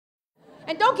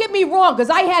And don't get me wrong, because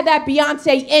I had that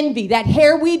Beyonce envy, that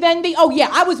hair weave envy. Oh yeah,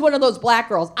 I was one of those black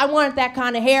girls. I wanted that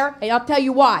kind of hair, and I'll tell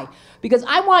you why. Because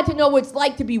I wanted to know what it's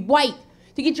like to be white,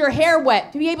 to get your hair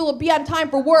wet, to be able to be on time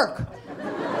for work. I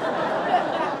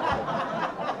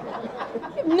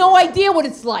have no idea what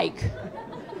it's like.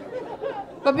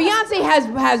 But Beyonce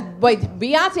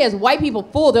has white people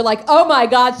fooled. They're like, oh my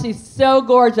God, she's so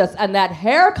gorgeous, and that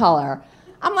hair color.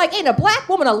 I'm like, ain't a black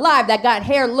woman alive that got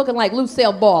hair looking like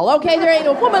Lucille Ball, okay? There ain't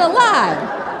a woman alive.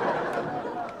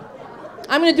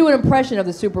 I'm gonna do an impression of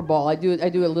the Super Bowl. I do a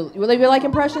little, will you like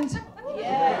impressions?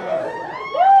 Yeah.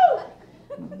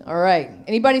 All right,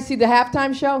 anybody see the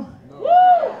halftime show?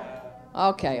 No.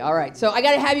 Okay, all right. So I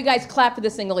gotta have you guys clap for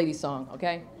this single lady song,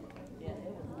 okay?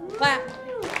 Clap.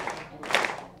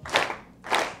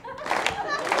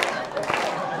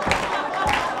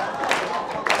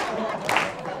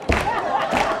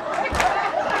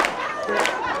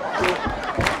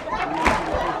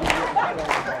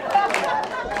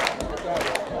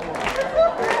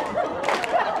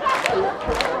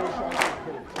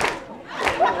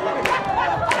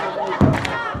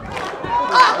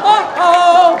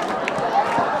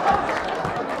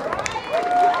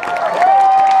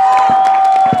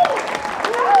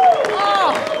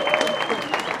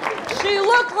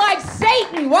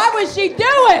 What was she doing?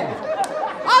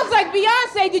 I was like,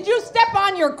 Beyonce, did you step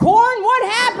on your corn?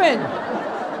 What happened?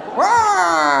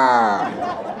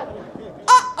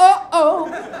 Uh-oh-oh.